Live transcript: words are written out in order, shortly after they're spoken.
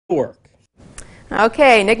work.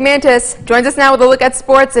 Okay, Nick Mantis joins us now with a look at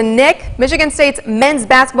sports. And Nick, Michigan State's men's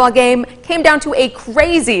basketball game came down to a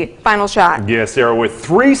crazy final shot. Yes, Sarah, with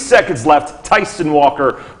 3 seconds left, Tyson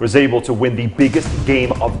Walker was able to win the biggest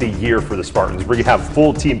game of the year for the Spartans. We have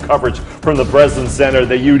full team coverage from the Breslin Center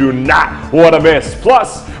that you do not want to miss.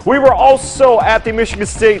 Plus, we were also at the Michigan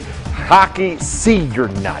State Hockey Senior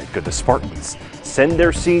Night. Could the Spartans send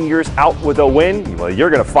their seniors out with a win? Well, you're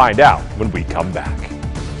going to find out when we come back.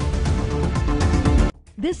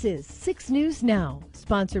 This is 6 News Now,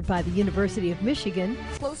 sponsored by the University of Michigan.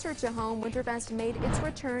 Closer to home, Winterfest made its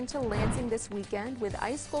return to Lansing this weekend with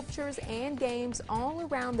ice sculptures and games all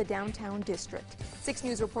around the downtown district. 6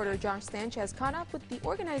 News reporter Josh Sanchez caught up with the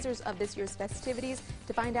organizers of this year's festivities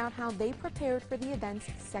to find out how they prepared for the event's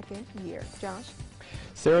second year. Josh?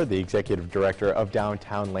 Sarah, the executive director of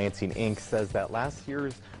Downtown Lansing Inc., says that last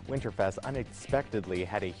year's Winterfest unexpectedly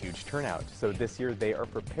had a huge turnout, so this year they are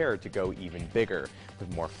prepared to go even bigger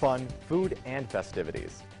with more fun, food, and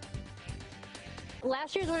festivities.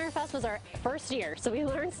 Last year's Winterfest was our first year, so we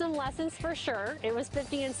learned some lessons for sure. It was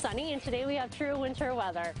 50 and sunny, and today we have true winter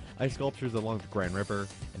weather. Ice sculptures along the Grand River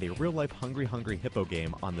and a real-life Hungry Hungry Hippo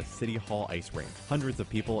game on the City Hall ice rink. Hundreds of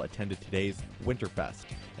people attended today's Winterfest,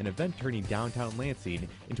 an event turning downtown Lansing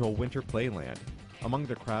into a winter playland. Among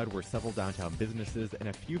the crowd were several downtown businesses and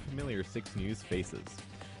a few familiar 6 News faces.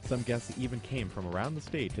 Some guests even came from around the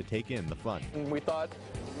state to take in the fun. We thought,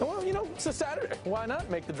 well, you know, it's a Saturday. Why not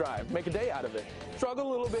make the drive, make a day out of it? Struggled a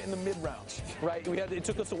little bit in the mid-rounds, right? It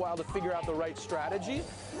took us a while to figure out the right strategy,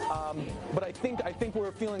 but I think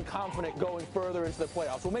we're feeling confident going further into the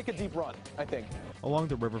playoffs. We'll make a deep run, I think. Along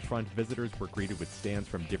the riverfront, visitors were greeted with stands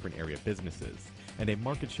from different area businesses, and a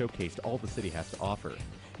market showcased all the city has to offer.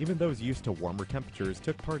 Even those used to warmer temperatures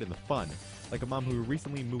took part in the fun, like a mom who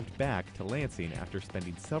recently moved back to Lansing after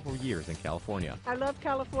spending several years in California. I love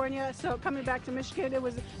California, so coming back to Michigan,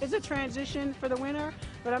 it's a transition for the winter,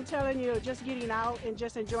 but I'm telling you, just getting out and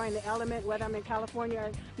just enjoying the element, whether I'm in California or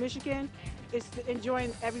Michigan, is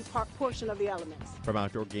enjoying every portion of the elements. From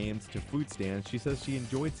outdoor games to food stands, she says she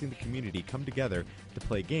enjoyed seeing the community come together to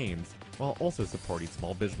play games while also supporting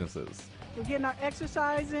small businesses. We're getting our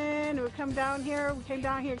exercise in, we came down here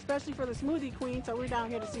especially for the Smoothie Queen, so we're down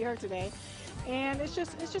here to see her today. And it's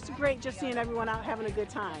just great just seeing everyone out having a good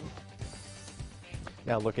time.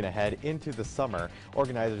 Now looking ahead into the summer,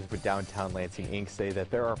 organizers with Downtown Lansing Inc. say that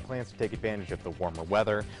there are plans to take advantage of the warmer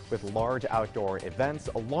weather with large outdoor events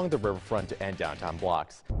along the riverfront and downtown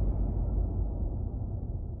blocks.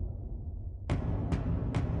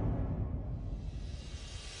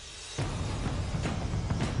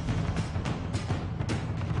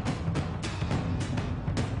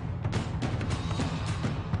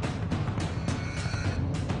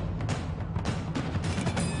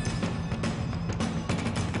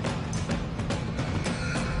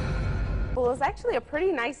 Well, it was actually a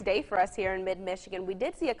pretty nice day for us here in mid-Michigan. We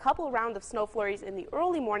did see a couple rounds of snow flurries in the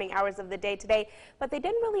early morning hours of the day today, but they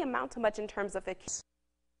didn't really amount to much in terms of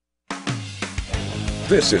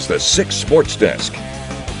This is the 6 Sports Desk.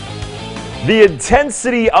 The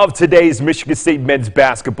intensity of today's Michigan State men's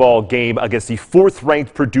basketball game against the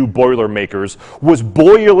 4th-ranked Purdue Boilermakers was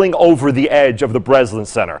boiling over the edge of the Breslin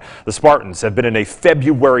Center. The Spartans have been in a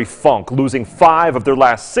February funk, losing 5 of their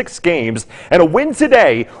last 6 games, and a win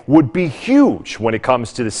today would be huge when it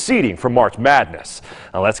comes to the seeding for March Madness.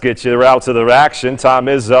 Now let's get you out to the action. Tom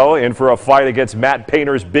Izzo in for a fight against Matt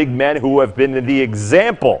Painter's big men, who have been the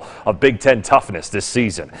example of Big Ten toughness this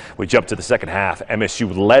season. We jump to the second half.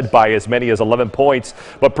 MSU led by as many as 11 points,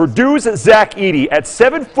 but Purdue's Zach Edey at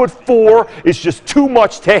 7'4" is just too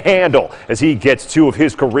much to handle as he gets 2 of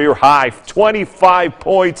his career high 25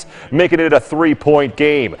 points, making it a 3-point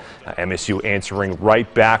game. MSU answering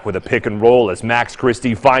right back with a pick and roll as Max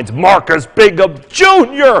Christie finds Marcus Bingham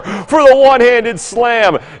Jr. for the one-handed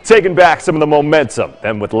slam, taking back some of the momentum.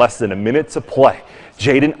 Then with less than a minute to play,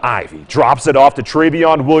 Jaden Ivey drops it off to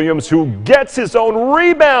Travion Williams, who gets his own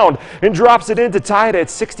rebound and drops it in to tie it at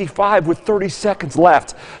 65 with 30 seconds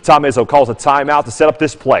left. Tom Izzo calls a timeout to set up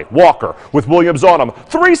this play. Walker with Williams on him.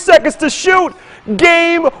 3 seconds to shoot.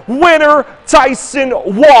 Game winner, Tyson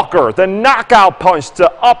Walker. The knockout punch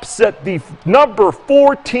to upset the number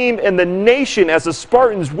 4 team in the nation as the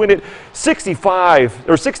Spartans win it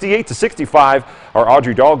 68-65. Our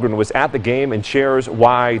Audrey Dahlgren was at the game and shares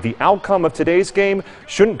why the outcome of today's game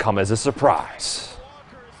shouldn't come as a surprise.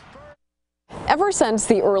 Ever since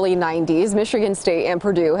the early 90s, Michigan State and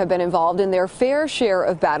Purdue have been involved in their fair share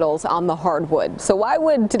of battles on the hardwood. So why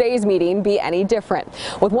would today's meeting be any different?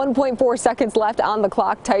 With 1.4 seconds left on the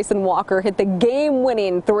clock, Tyson Walker hit the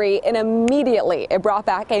game-winning three, and immediately it brought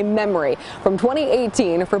back a memory from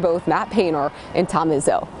 2018 for both Matt Painter and Tom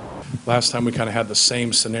Izzo. Last time we kind of had the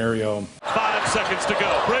same scenario. 5 seconds to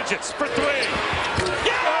go. Bridges for three.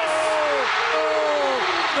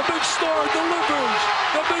 The big star delivers.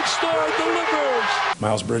 The big star delivers.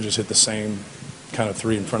 Miles Bridges hit the same kind of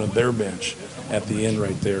three in front of their bench at the end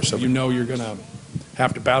right there. So you know you're going to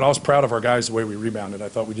have to battle. I was proud of our guys the way we rebounded. I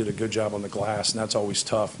thought we did a good job on the glass, and that's always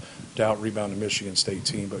tough to out-rebound a Michigan State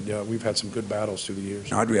team. But, yeah, we've had some good battles through the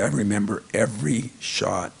years. Audrey, I remember every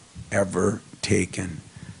shot ever taken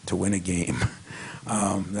to win a game.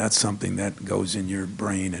 That's something that goes in your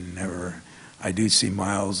brain and never. I do see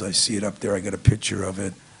Miles. I see it up there. I got a picture of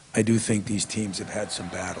it. I do think these teams have had some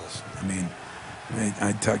battles. I mean,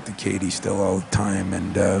 I talk to Katie still all the time,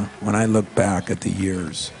 and when I look back at the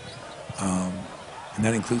years, and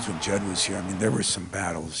that includes when Judd was here, I mean, there were some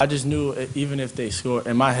battles. I just knew even if they score,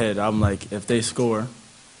 in my head, I'm like, if they score,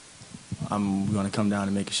 I'm going to come down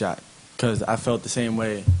and make a shot. Because I felt the same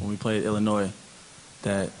way when we played Illinois,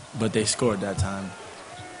 but they scored that time.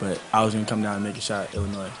 But I was going to come down and make a shot at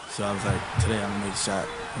Illinois. So I was like, today I'm going to make a shot,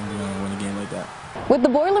 and we're going to win a game like that. With the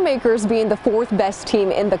Boilermakers being the fourth best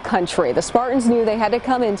team in the country, the Spartans knew they had to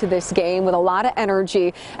come into this game with a lot of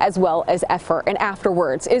energy as well as effort. And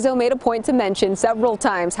afterwards, Izzo made a point to mention several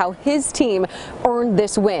times how his team earned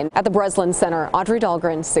this win. At the Breslin Center, Audrey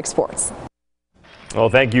Dahlgren, 6 Sports. Well,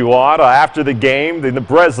 thank you, Aud. After the game in the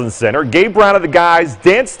Breslin Center, Gabe Brown and the guys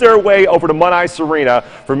danced their way over to Munn Ice Arena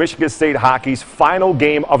for Michigan State hockey's final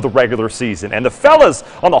game of the regular season. And the fellas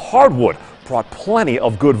on the hardwood brought plenty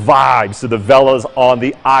of good vibes to the Velas on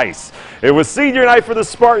the ice. It was senior night for the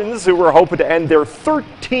Spartans, who were hoping to end their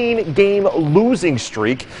 13-game losing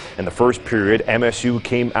streak. In the first period, MSU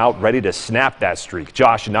came out ready to snap that streak.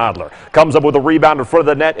 Josh Nodler comes up with a rebound in front of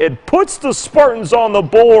the net. It puts the Spartans on the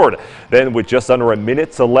board. Then, with just under a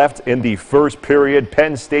minute left in the first period,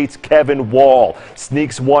 Penn State's Kevin Wall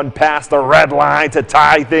sneaks one past the red line to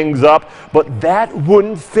tie things up. But that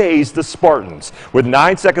wouldn't faze the Spartans. With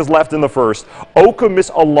 9 seconds left in the first,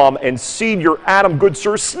 Okemos alum and senior Adam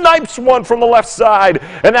Goodsir snipes one from the left side,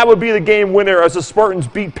 and that would be the game winner as the Spartans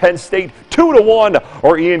beat Penn State 2-1.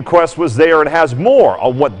 Our Ian Quest was there and has more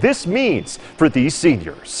on what this means for these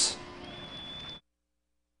seniors.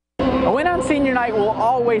 A win on senior night will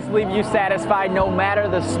always leave you satisfied no matter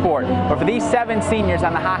the sport. But for these 7 seniors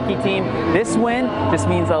on the hockey team, this win just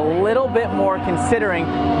means a little bit more considering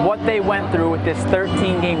what they went through with this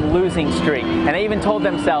 13-game losing streak. And they even told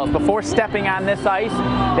themselves before stepping on this ice,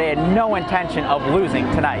 they had no intention of losing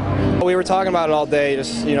tonight. We were talking about it all day,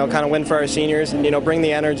 just, kind of win for our seniors and, bring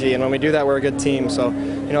the energy. And when we do that, we're a good team. So,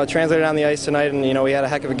 it translated on the ice tonight, and, we had a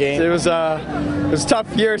heck of a game. It was a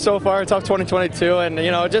tough year so far, tough 2022,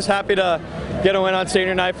 and, just happy to get a win on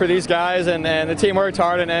senior night for these guys, and the team worked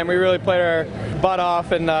hard, and we really played our butt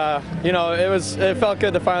off, and it felt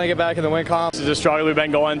good to finally get back in the win column. This is a struggle we've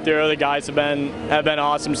been going through. The guys have been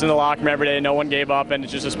awesome. Just in the locker room every day. No one gave up, and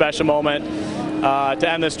it's just a special moment to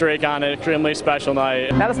end the streak on an extremely special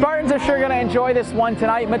night. Now the Spartans are sure going to enjoy this one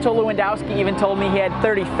tonight. Mitchell Lewandowski even told me he had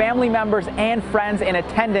 30 family members and friends in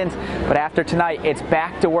attendance. But after tonight, it's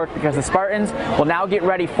back to work because the Spartans will now get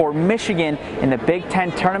ready for Michigan in the Big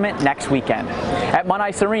Ten tournament next weekend. At Munn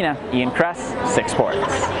Ice Arena, Ian Kress, 6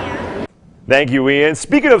 Sports. Thank you, Ian.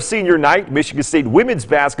 Speaking of senior night, Michigan State women's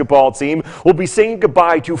basketball team will be saying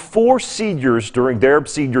goodbye to 4 seniors during their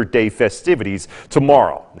senior day festivities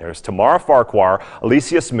tomorrow. There's Tamara Farquhar,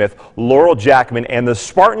 Alicia Smith, Laurel Jackman, and the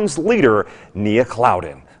Spartans leader, Nia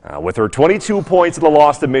Clouden. With her 22 points in the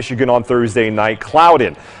loss to Michigan on Thursday night,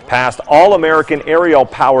 Clouden passed All-American Ariel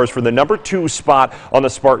Powers for the number 2 spot on the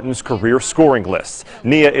Spartans' career scoring list.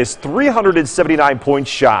 Nia is 379 points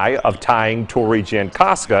shy of tying Tori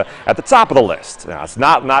Jankowska at the top of the list. Now, it's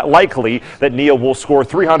not likely that Nia will score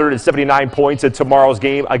 379 points in tomorrow's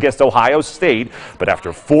game against Ohio State, but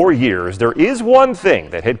after 4 years, there is one thing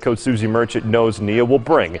that head coach Susie Merchant knows Nia will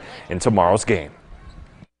bring in tomorrow's game.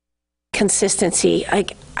 Consistency.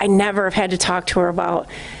 I never have had to talk to her about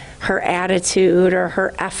her attitude or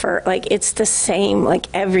her effort. It's the same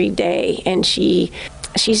every day, and she's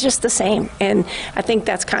just the same. And I think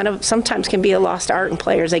that's kind of sometimes can be a lost art in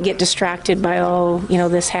players. They get distracted by,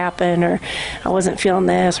 this happened, or I wasn't feeling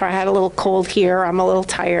this, or I had a little cold here, or I'm a little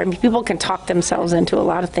tired. I mean, people can talk themselves into a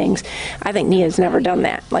lot of things. I think Nia's never done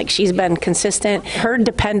that. She's been consistent. Her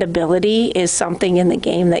dependability is something in the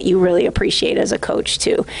game that you really appreciate as a coach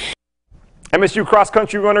too. MSU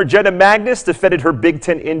cross-country runner Jenna Magnus defended her Big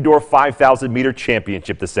Ten Indoor 5,000-meter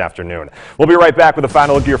championship this afternoon. We'll be right back with a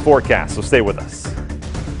final look at your forecast, so stay with us.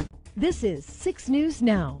 This is 6 News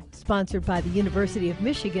Now, sponsored by the University of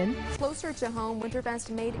Michigan. Closer to home, Winterfest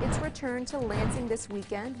made its return to Lansing this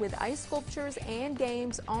weekend with ice sculptures and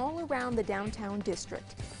games all around the downtown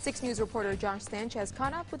district. 6 News reporter Josh Sanchez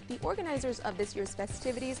caught up with the organizers of this year's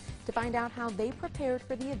festivities to find out how they prepared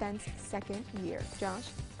for the event's second year. Josh?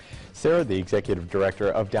 Sarah, the executive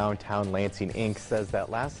director of Downtown Lansing Inc., says that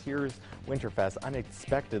last year's Winterfest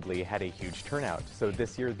unexpectedly had a huge turnout, so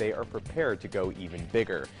this year they are prepared to go even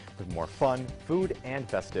bigger with more fun, food, and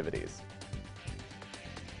festivities.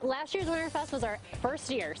 Last year's Winterfest was our first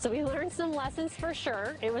year, so we learned some lessons for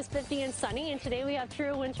sure. It was 50 and sunny, and today we have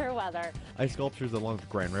true winter weather. Ice sculptures along the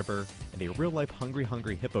Grand River and a real-life Hungry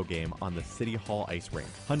Hungry Hippo game on the City Hall ice rink.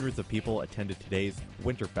 Hundreds of people attended today's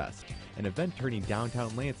Winterfest, an event turning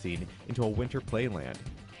downtown Lansing into a winter playland.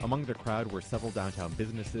 Among the crowd were several downtown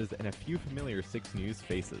businesses and a few familiar 6 News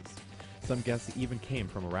faces. Some guests even came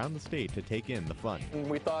from around the state to take in the fun.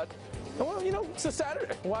 We thought, well, you know, it's a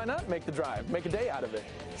Saturday. Why not make the drive, make a day out of it?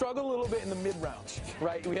 Struggled a little bit in the mid-rounds,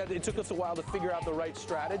 right? It took us a while to figure out the right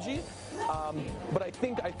strategy, but I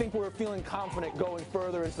think we're feeling confident going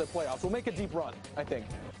further into the playoffs. We'll make a deep run, I think.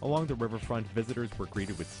 Along the riverfront, visitors were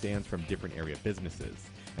greeted with stands from different area businesses,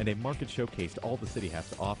 and a market showcased all the city has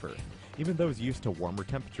to offer. Even those used to warmer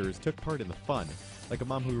temperatures took part in the fun, like a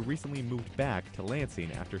mom who recently moved back to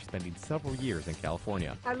Lansing after spending several years in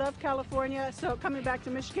California. I love California, so coming back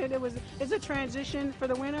to Michigan, it's a transition for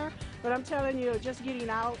the winter, but I'm telling you, just getting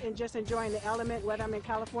out and just enjoying the element, whether I'm in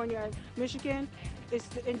California or Michigan, it's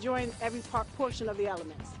enjoying every portion of the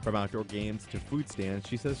elements. From outdoor games to food stands,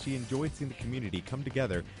 she says she enjoyed seeing the community come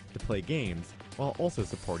together to play games while also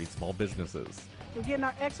supporting small businesses. We're getting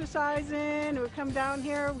our exercise in. We came down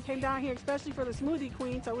here especially for the Smoothie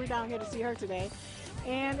Queen, so we're down here to see her today.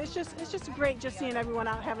 And it's just great just seeing everyone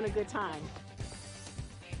out having a good time.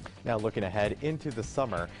 Now looking ahead into the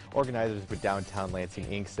summer, organizers with Downtown Lansing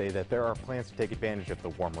Inc. say that there are plans to take advantage of the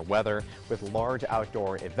warmer weather with large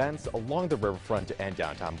outdoor events along the riverfront and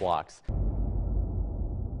downtown blocks.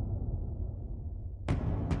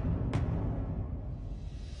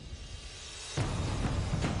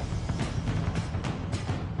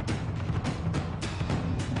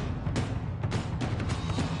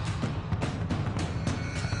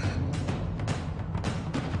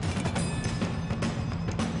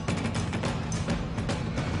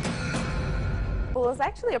 Well, it was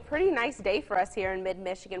actually a pretty nice day for us here in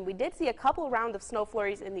mid-Michigan. We did see a couple rounds of snow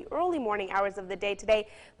flurries in the early morning hours of the day today,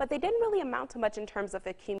 but they didn't really amount to much in terms of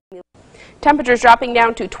accumulation. Temperatures dropping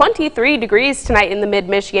down to 23 degrees tonight in the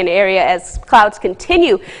mid-Michigan area as clouds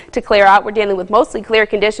continue to clear out. We're dealing with mostly clear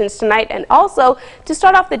conditions tonight, and also to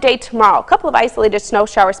start off the day tomorrow, a couple of isolated snow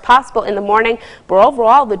showers possible in the morning, but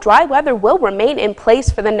overall the dry weather will remain in place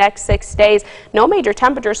for the next 6 days. No major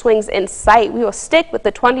temperature swings in sight. We will stick with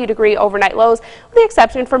the 20-degree overnight lows with the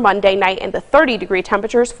exception for Monday night and the 30-degree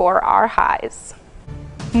temperatures for our highs.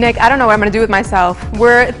 Nick, I don't know what I'm going to do with myself.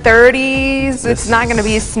 We're 30s. It's not going to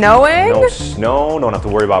be snowing. No snow. Don't have to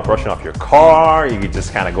worry about brushing off your car. You can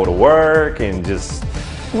just kind of go to work and just...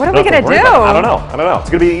 What are we going to do? I don't know. It's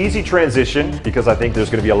going to be an easy transition because I think there's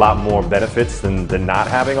going to be a lot more benefits than not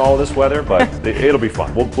having all this weather, but it'll be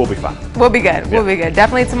fun. We'll be fine. We'll be good. Yeah. We'll be good.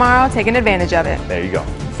 Definitely tomorrow, taking advantage of it. There you go.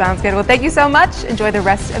 Sounds good. Well, thank you so much. Enjoy the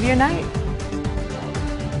rest of your night.